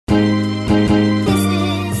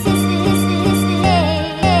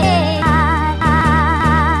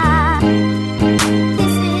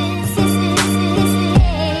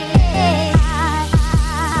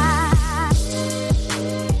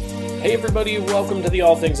welcome to the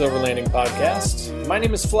All Things Overlanding podcast. My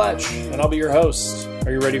name is Fletch, and I'll be your host.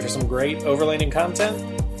 Are you ready for some great overlanding content?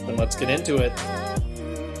 Then let's get into it.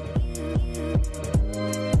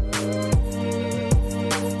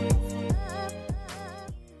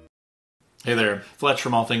 Hey there, Fletch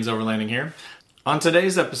from All Things Overlanding here. On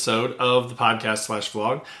today's episode of the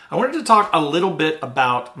podcast/vlog, I wanted to talk a little bit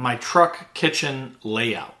about my truck kitchen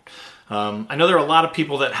layout. I know there are a lot of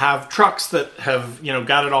people that have trucks that have,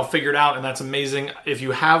 got it all figured out, and that's amazing. If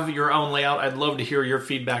you have your own layout, I'd love to hear your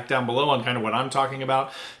feedback down below on kind of what I'm talking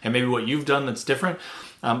about and maybe what you've done that's different.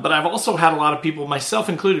 But I've also had a lot of people, myself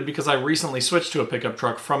included, because I recently switched to a pickup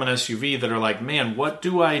truck from an SUV, that are like, man, what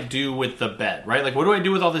do I do with the bed, right? Like, what do I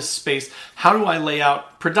do with all this space? How do I lay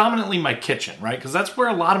out predominantly my kitchen, right? Because that's where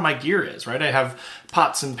a lot of my gear is, right? I have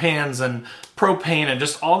pots and pans and propane and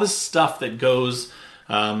just all this stuff that goes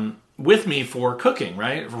with me for cooking,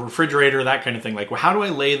 right? For refrigerator, that kind of thing. Like, well, how do I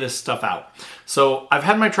lay this stuff out? So I've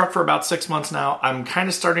had my truck for about 6 months now. I'm kind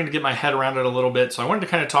of starting to get my head around it a little bit. So I wanted to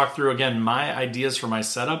kind of talk through, again, my ideas for my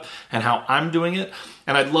setup and how I'm doing it.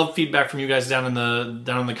 And I'd love feedback from you guys down in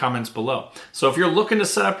the comments below. So if you're looking to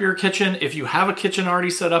set up your kitchen, if you have a kitchen already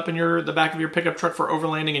set up in the back of your pickup truck for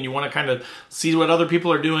overlanding and you want to kind of see what other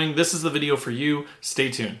people are doing, this is the video for you. Stay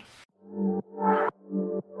tuned.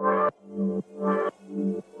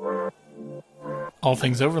 All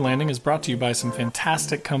Things Overlanding is brought to you by some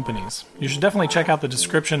fantastic companies. You should definitely check out the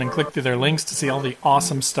description and click through their links to see all the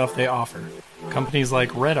awesome stuff they offer. Companies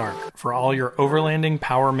like Red Arc for all your overlanding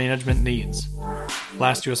power management needs.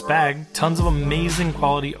 Last US Bag, tons of amazing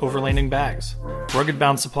quality overlanding bags. Rugged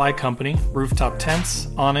Bound Supply Company, rooftop tents,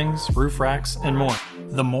 awnings, roof racks, and more.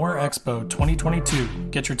 The More Expo 2022,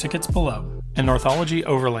 get your tickets below. And Northology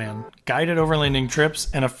Overland, guided overlanding trips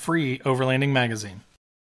and a free overlanding magazine.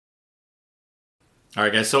 All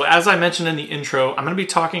right, guys, so as I mentioned in the intro, I'm going to be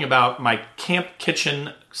talking about my camp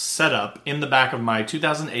kitchen setup in the back of my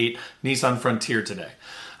 2008 Nissan Frontier today.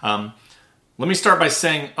 Let me start by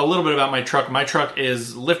saying a little bit about my truck. My truck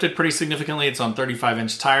is lifted pretty significantly. It's on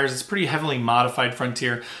 35-inch tires. It's a pretty heavily modified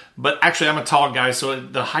Frontier. But actually, I'm a tall guy, so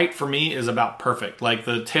the height for me is about perfect. Like,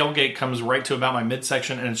 the tailgate comes right to about my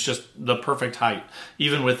midsection, and it's just the perfect height,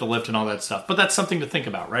 even with the lift and all that stuff. But that's something to think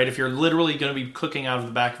about, right? If you're literally going to be cooking out of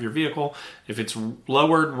the back of your vehicle, if it's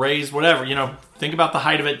lowered, raised, whatever, think about the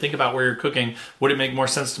height of it. Think about where you're cooking. Would it make more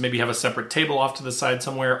sense to maybe have a separate table off to the side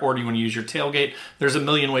somewhere, or do you want to use your tailgate? There's a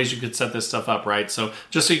million ways you could set this stuff up, right? So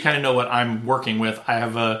just so you kind of know what I'm working with, I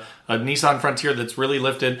have a Nissan Frontier that's really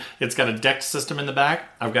lifted. It's got a decked system in the back.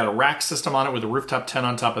 I've got a rack system on it with a rooftop tent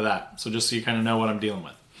on top of that. So just so you kind of know what I'm dealing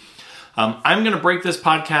with. I'm going to break this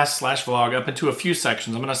podcast/vlog up into a few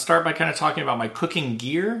sections. I'm going to start by kind of talking about my cooking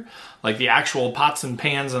gear, like the actual pots and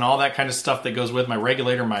pans and all that kind of stuff that goes with my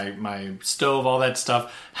regulator, my stove, all that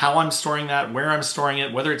stuff, how I'm storing that, where I'm storing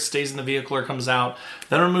it, whether it stays in the vehicle or comes out.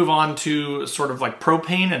 Then I'll move on to sort of like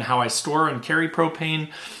propane and how I store and carry propane,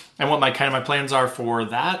 and what my plans are for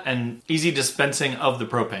that, and easy dispensing of the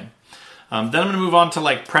propane. Then I'm going to move on to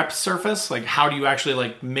like prep surface, like how do you actually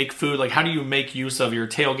like make food, like how do you make use of your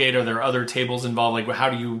tailgate? Are there other tables involved? Like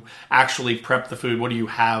how do you actually prep the food? What do you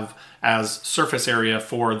have as surface area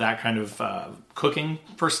for that kind of cooking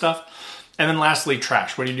for stuff? And then lastly,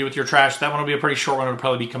 trash. What do you do with your trash? That one will be a pretty short one. It'll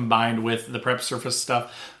probably be combined with the prep surface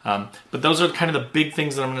stuff. But those are kind of the big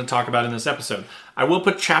things that I'm going to talk about in this episode. I will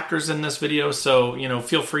put chapters in this video, so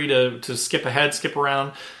feel free to skip ahead, skip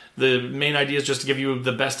around. The main idea is just to give you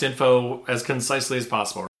the best info as concisely as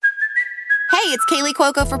possible. Hey, it's Kaylee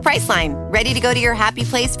Cuoco for Priceline. Ready to go to your happy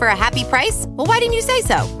place for a happy price? Well, why didn't you say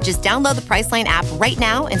so? Just download the Priceline app right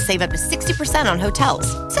now and save up to 60% on hotels.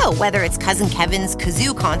 So whether it's Cousin Kevin's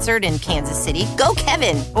Kazoo Concert in Kansas City, go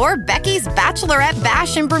Kevin, or Becky's Bachelorette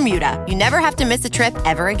Bash in Bermuda, you never have to miss a trip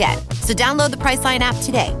ever again. So download the Priceline app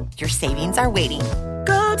today. Your savings are waiting.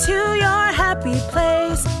 Go to your happy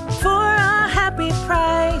place for a happy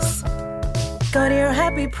price. Go to your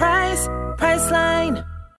happy price, Priceline.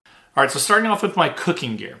 All right, so starting off with my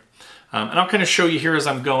cooking gear. And I'll kind of show you here as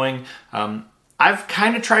I'm going. I've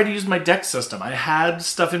kind of tried to use my deck system. I had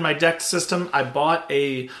stuff in my deck system. I bought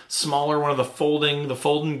a smaller one of the fold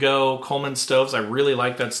and go Coleman stoves. I really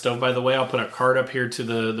like that stove, by the way. I'll put a card up here to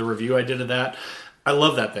the review I did of that. I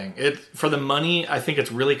love that thing. For the money, I think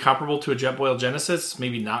it's really comparable to a Jetboil Genesis.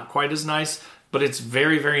 Maybe not quite as nice, but it's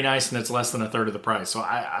very, very nice, and it's less than a third of the price. So,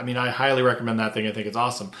 I highly recommend that thing. I think it's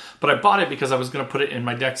awesome. But I bought it because I was going to put it in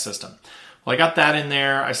my deck system. Well, I got that in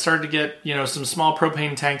there. I started to get, some small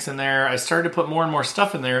propane tanks in there. I started to put more and more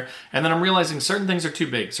stuff in there. And then I'm realizing certain things are too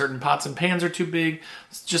big. Certain pots and pans are too big.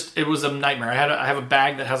 It was a nightmare. I have a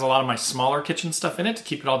bag that has a lot of my smaller kitchen stuff in it to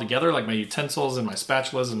keep it all together, like my utensils and my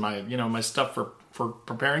spatulas and my stuff for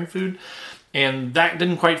preparing food. And that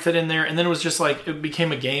didn't quite fit in there. And then it was just like, it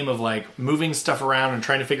became a game of like moving stuff around and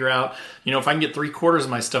trying to figure out, if I can get 3/4 of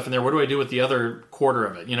my stuff in there, what do I do with the other quarter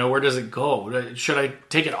of it? Where does it go? Should I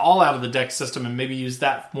take it all out of the deck system and maybe use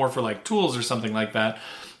that more for like tools or something like that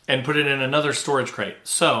and put it in another storage crate?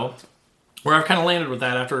 So where I've kind of landed with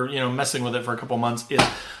that after, messing with it for a couple months is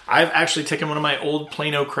I've actually taken one of my old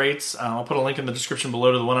Plano crates. I'll put a link in the description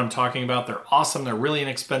below to the one I'm talking about. They're awesome. They're really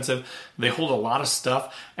inexpensive. They hold a lot of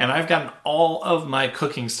stuff. And I've gotten all of my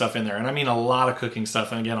cooking stuff in there. And I mean a lot of cooking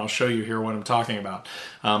stuff. And again, I'll show you here what I'm talking about.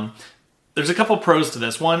 There's a couple pros to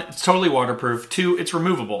this. One, it's totally waterproof. Two, it's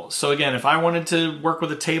removable. So again, if I wanted to work with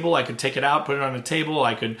a table, I could take it out, put it on a table.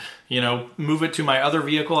 I could, move it to my other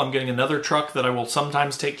vehicle. I'm getting another truck that I will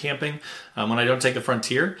sometimes take camping when I don't take the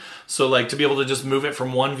Frontier. So like to be able to just move it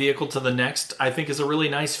from one vehicle to the next, I think is a really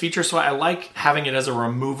nice feature. So I like having it as a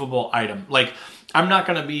removable item. Like I'm not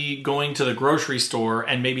going to be going to the grocery store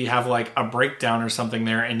and maybe have like a breakdown or something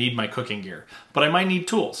there and need my cooking gear, but I might need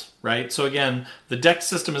tools, right? So again, the deck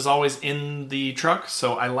system is always in the truck.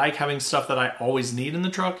 So I like having stuff that I always need in the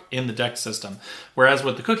truck in the deck system. Whereas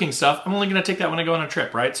with the cooking stuff, I'm only going to take that when I go on a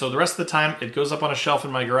trip, right? So the rest of the time it goes up on a shelf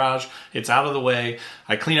in my garage. It's out of the way.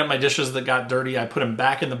 I clean up my dishes that got dirty. I put them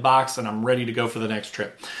back in the box and I'm ready to go for the next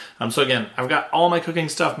trip. So again, I've got all my cooking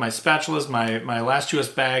stuff, my spatulas, my last US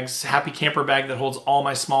bags, Happy Camper bag that holds all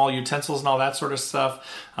my small utensils and all that sort of stuff.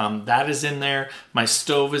 That is in there. My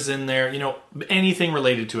stove is in there. Anything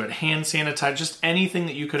related to it, hand sanitizer, just anything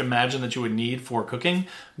that you could imagine that you would need for cooking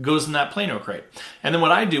goes in that Plano crate. And then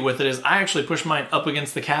what I do with it is I actually push mine up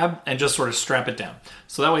against the cab and just sort of strap it down.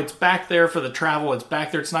 So that way it's back there for the travel. It's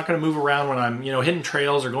back there. It's not going to move around when I'm, hitting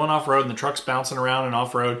trails or going off-road and the truck's bouncing around and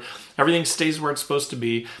off-road. Everything stays where it's supposed to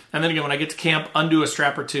be. And then again, when I get to camp, undo a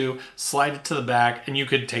strap or two, slide it to the back, and you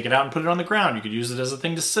could take it out and put it on the ground. You could use it as a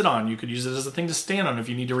thing to sit on. You could use it as a thing to stand on if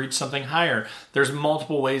you need to reach something higher. There's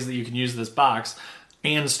multiple ways that you can use this box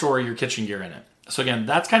and store your kitchen gear in it. So again,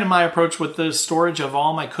 that's kind of my approach with the storage of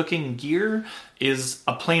all my cooking gear is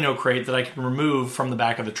a Plano crate that I can remove from the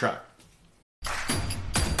back of the truck.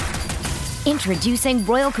 Introducing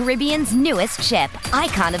Royal Caribbean's newest ship,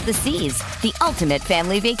 Icon of the Seas, the ultimate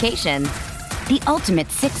family vacation. The ultimate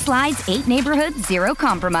 6 slides, 8 neighborhoods, 0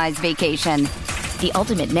 compromise vacation. The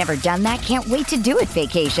ultimate never done that, can't wait to do it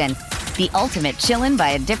vacation. The ultimate chillin' by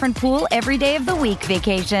a different pool every day of the week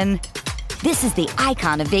vacation. This is the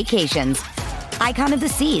Icon of Vacations. Icon of the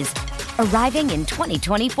Seas, arriving in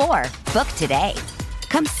 2024. Book today.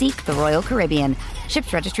 Come seek the Royal Caribbean.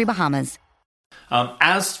 Ships Registry, Bahamas.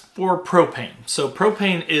 As for propane, so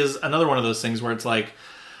propane is another one of those things where it's like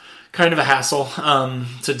kind of a hassle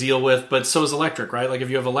to deal with, but so is electric, right? Like if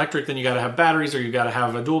you have electric, then you got to have batteries, or you got to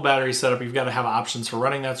have a dual battery setup. You've got to have options for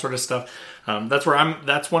running that sort of stuff.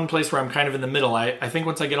 That's one place where I'm kind of in the middle. I think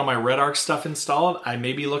once I get all my Red Arc stuff installed, I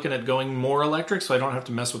may be looking at going more electric so I don't have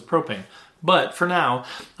to mess with propane. But for now,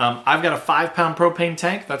 I've got a 5-pound propane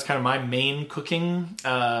tank. That's kind of my main cooking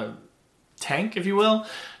tank, if you will.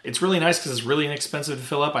 It's really nice because it's really inexpensive to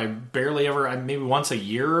fill up. I barely ever, maybe once a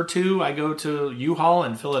year or two, I go to U-Haul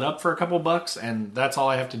and fill it up for a couple bucks, and that's all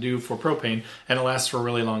I have to do for propane, and it lasts for a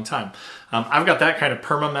really long time. I've got that kind of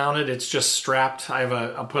perma-mounted. It's just strapped.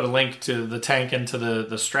 I'll put a link to the tank and to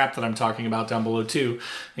the strap that I'm talking about down below too,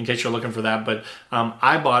 in case you're looking for that. But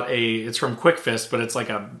I bought it's from Quick Fist, but it's like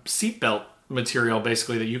a seatbelt material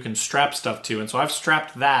basically that you can strap stuff to, and so I've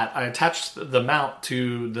strapped that. I attached the mount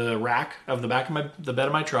to the rack of the back of the bed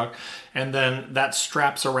of my truck, and then that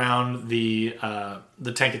straps around the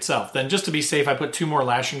tank itself. Then just to be safe, I put 2 more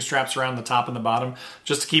lashing straps around the top and the bottom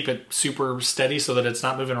just to keep it super steady so that it's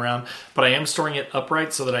not moving around. But I am storing it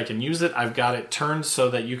upright so that I can use it. I've got it turned so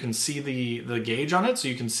that you can see the gauge on it, so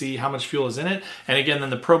you can see how much fuel is in it. And again, then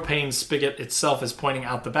the propane spigot itself is pointing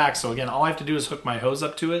out the back. So again, all I have to do is hook my hose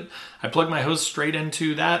up to it. I plug my hose straight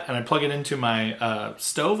into that, and I plug it into my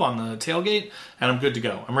stove on the tailgate, and I'm good to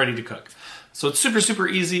go. I'm ready to cook. So it's super, super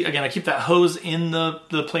easy. Again, I keep that hose in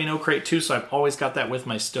the Plano crate too, so I've always got that with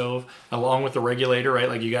my stove, along with the regulator, right?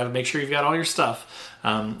 Like you got to make sure you've got all your stuff.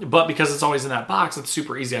 But because it's always in that box, it's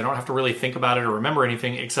super easy. I don't have to really think about it or remember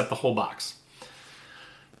anything except the whole box.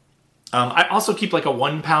 I also keep like a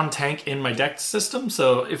 1 pound tank in my deck system.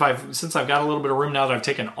 So since I've got a little bit of room now that I've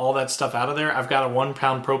taken all that stuff out of there, I've got a 1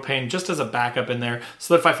 pound propane just as a backup in there,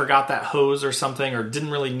 so that if I forgot that hose or something, or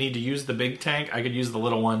didn't really need to use the big tank, I could use the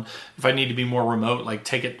little one. If I need to be more remote, like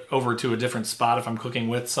take it over to a different spot, if I'm cooking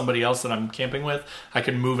with somebody else that I'm camping with, I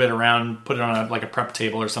can move it around, put it on like a prep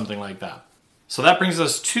table or something like that. So that brings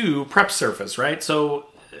us to prep surface, right? So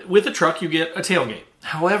with a truck, you get a tailgate.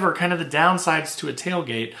 However, kind of the downsides to a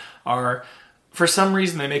tailgate are, for some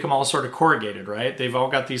reason, they make them all sort of corrugated, right? They've all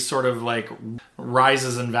got these sort of like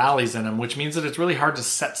rises and valleys in them, which means that it's really hard to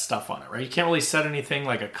set stuff on it, right? You can't really set anything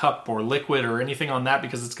like a cup or liquid or anything on that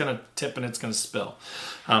because it's going to tip and it's going to spill.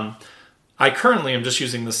 I currently am just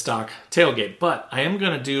using the stock tailgate, but I am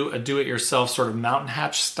going to do a do-it-yourself sort of mountain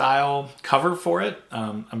hatch style cover for it.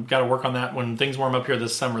 I've got to work on that when things warm up here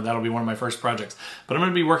this summer. That'll be one of my first projects. But I'm going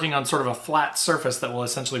to be working on sort of a flat surface that will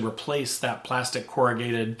essentially replace that plastic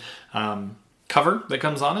corrugated cover that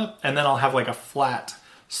comes on it. And then I'll have like a flat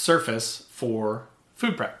surface for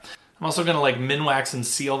food prep. I'm also going to like Minwax and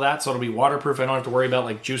seal that so it'll be waterproof. I don't have to worry about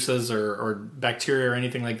like juices or bacteria or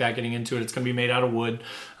anything like that getting into it. It's going to be made out of wood.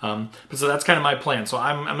 But so that's kind of my plan. So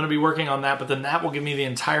I'm going to be working on that, but then that will give me the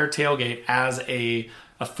entire tailgate as a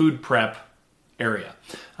food prep area.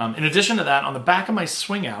 In addition to that, on the back of my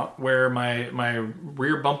swing out, where my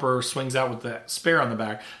rear bumper swings out with the spare on the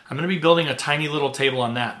back, I'm going to be building a tiny little table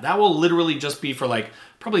on that. That will literally just be for like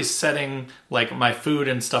probably setting like my food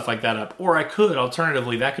and stuff like that up. Or I could,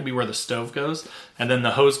 alternatively, that could be where the stove goes, and then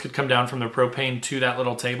the hose could come down from the propane to that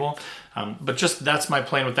little table. But just that's my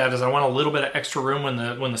plan with that, is I want a little bit of extra room when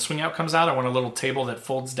the swing out comes out. I want a little table that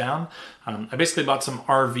folds down. I basically bought some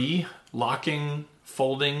RV locking,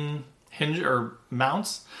 folding hinge or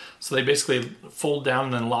mounts, so they basically fold down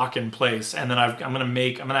and then lock in place. And then I'm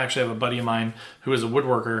gonna actually have a buddy of mine who is a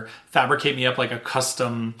woodworker fabricate me up like a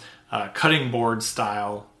custom cutting board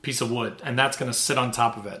style piece of wood, and that's going to sit on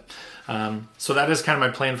top of it. So that is kind of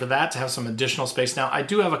my plan for that, to have some additional space. Now, I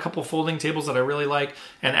do have a couple folding tables that I really like,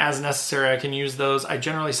 and as necessary, I can use those. I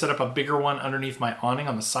generally set up a bigger one underneath my awning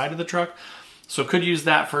on the side of the truck, so could use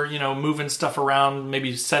that for, moving stuff around,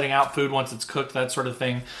 maybe setting out food once it's cooked, that sort of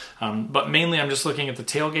thing. But mainly I'm just looking at the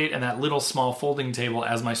tailgate and that little small folding table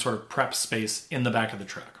as my sort of prep space in the back of the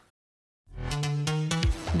truck.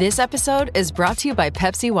 This episode is brought to you by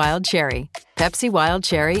Pepsi Wild Cherry. Pepsi Wild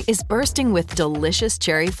Cherry is bursting with delicious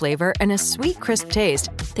cherry flavor and a sweet, crisp taste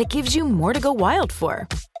that gives you more to go wild for.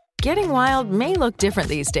 Getting wild may look different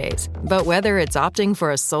these days, but whether it's opting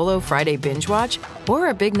for a solo Friday binge watch or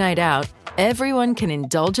a big night out, everyone can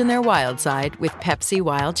indulge in their wild side with Pepsi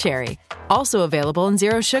Wild Cherry. Also available in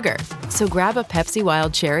Zero Sugar. So grab a Pepsi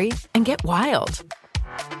Wild Cherry and get wild.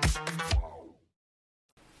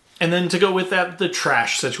 And then to go with that, the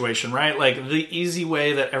trash situation, right? Like the easy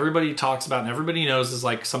way that everybody talks about and everybody knows is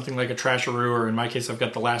like something like a Trasharoo, or in my case, I've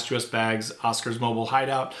got the Last US Bags Oscar's Mobile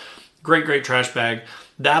Hideout. Great trash bag.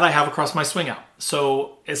 That I have across my swing out.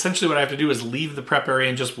 So essentially what I have to do is leave the prep area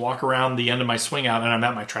and just walk around the end of my swing out, and I'm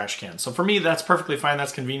at my trash can. So for me, that's perfectly fine.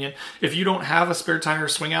 That's convenient. If you don't have a spare tire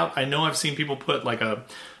swing out, I know I've seen people put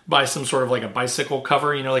buy some sort of like a bicycle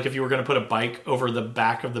cover, like if you were going to put a bike over the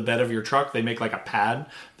back of the bed of your truck, they make like a pad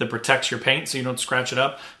that protects your paint so you don't scratch it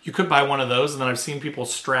up. You could buy one of those, and then I've seen people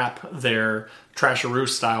strap their Trasharoo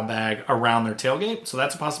style bag around their tailgate, so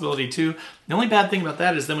that's a possibility too. The only bad thing about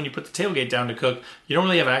that is then when you put the tailgate down to cook, you don't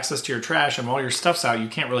really have access to your trash, and while your stuff's out, you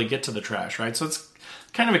can't really get to the trash, right? So it's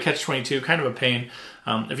kind of a catch-22, kind of a pain.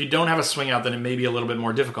 If you don't have a swing out, then it may be a little bit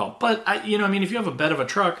more difficult. But, if you have a bed of a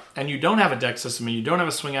truck and you don't have a deck system and you don't have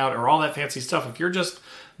a swing out or all that fancy stuff, if you're just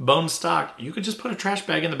bone stock, you could just put a trash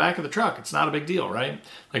bag in the back of the truck. It's not a big deal, right?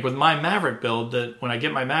 Like with my Maverick build, that when I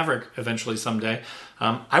get my Maverick eventually someday,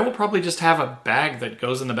 I will probably just have a bag that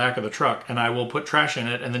goes in the back of the truck, and I will put trash in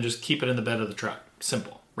it and then just keep it in the bed of the truck.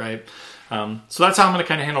 Simple, right? So that's how I'm going to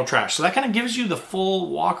kind of handle trash. So that kind of gives you the full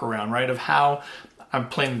walk around, right, of how I'm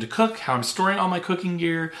planning to cook, how I'm storing all my cooking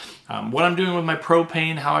gear, what I'm doing with my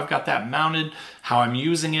propane, how I've got that mounted, how I'm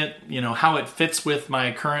using it, how it fits with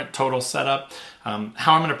my current total setup,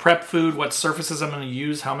 how I'm going to prep food, what surfaces I'm going to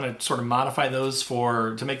use, how I'm going to sort of modify those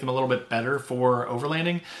to make them a little bit better for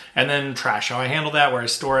overlanding, and then trash, how I handle that, where I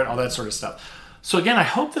store it, all that sort of stuff. So again, I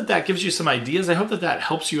hope that gives you some ideas. I hope that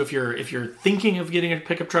helps you if you're thinking of getting a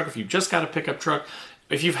pickup truck, if you just got a pickup truck.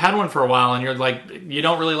 If you've had one for a while and you're like, you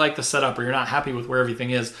don't really like the setup, or you're not happy with where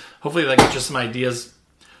everything is, hopefully that gets you some ideas.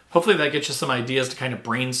 Hopefully that gets you some ideas to kind of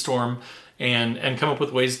brainstorm and come up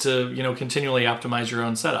with ways to, continually optimize your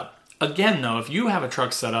own setup. Again, though, if you have a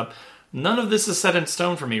truck setup, none of this is set in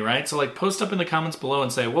stone for me, right? So post up in the comments below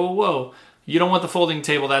and say, whoa, you don't want the folding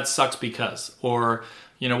table, that sucks because, or,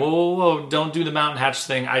 whoa, don't do the mountain hatch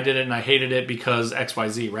thing. I did it and I hated it because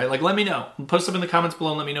XYZ, right? Like, let me know. Post them in the comments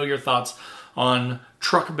below and let me know your thoughts on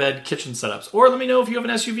truck bed kitchen setups. Or let me know if you have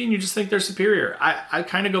an SUV and you just think they're superior. I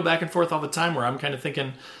kind of go back and forth all the time where I'm kind of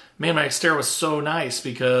thinking, man, my Xterra was so nice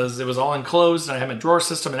because it was all enclosed and I had my drawer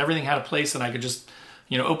system and everything had a place and I could just,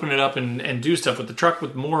 open it up and do stuff. With the truck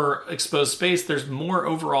with more exposed space, there's more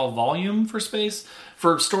overall volume for space,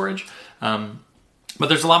 for storage. But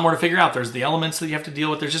there's a lot more to figure out. There's the elements that you have to deal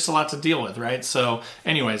with. There's just a lot to deal with, right? So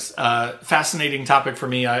anyways, fascinating topic for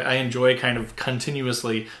me. I enjoy kind of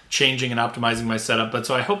continuously changing and optimizing my setup. But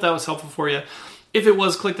so I hope that was helpful for you. If it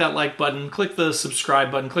was, click that like button, click the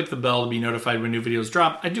subscribe button, click the bell to be notified when new videos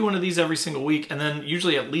drop. I do one of these every single week, and then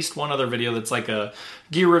usually at least one other video that's like a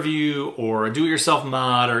gear review or a do-it-yourself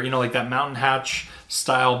mod, or like that mountain hatch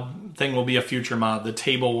style thing will be a future mod. The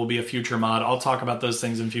table will be a future mod. I'll talk about those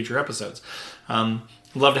things in future episodes.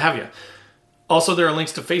 Love to have you. Also, there are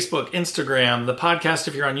links to Facebook, Instagram, the podcast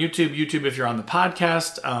if you're on YouTube, YouTube if you're on the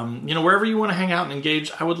podcast. Wherever you want to hang out and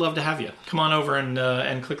engage, I would love to have you. Come on over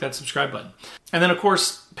and click that subscribe button. And then, of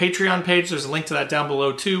course, Patreon page, there's a link to that down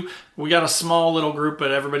below too. We got a small little group, but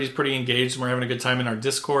everybody's pretty engaged and we're having a good time in our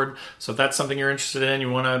Discord. So if that's something you're interested in, you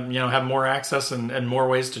want to have more access and more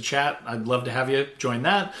ways to chat, I'd love to have you join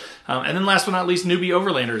that. And then last but not least, Newbie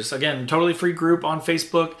Overlanders. Again, totally free group on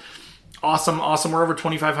Facebook. Awesome. We're over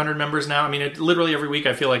 2,500 members now. I mean, literally every week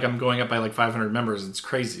I feel like I'm going up by like 500 members. It's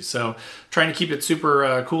crazy. So trying to keep it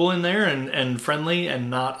super cool in there and friendly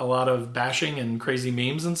and not a lot of bashing and crazy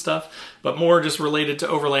memes and stuff, but more just related to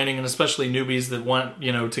overlanding and especially newbies that want,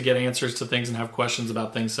 to get answers to things and have questions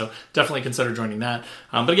about things. So definitely consider joining that.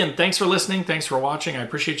 But again, thanks for listening. Thanks for watching. I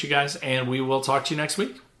appreciate you guys, and we will talk to you next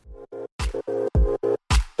week.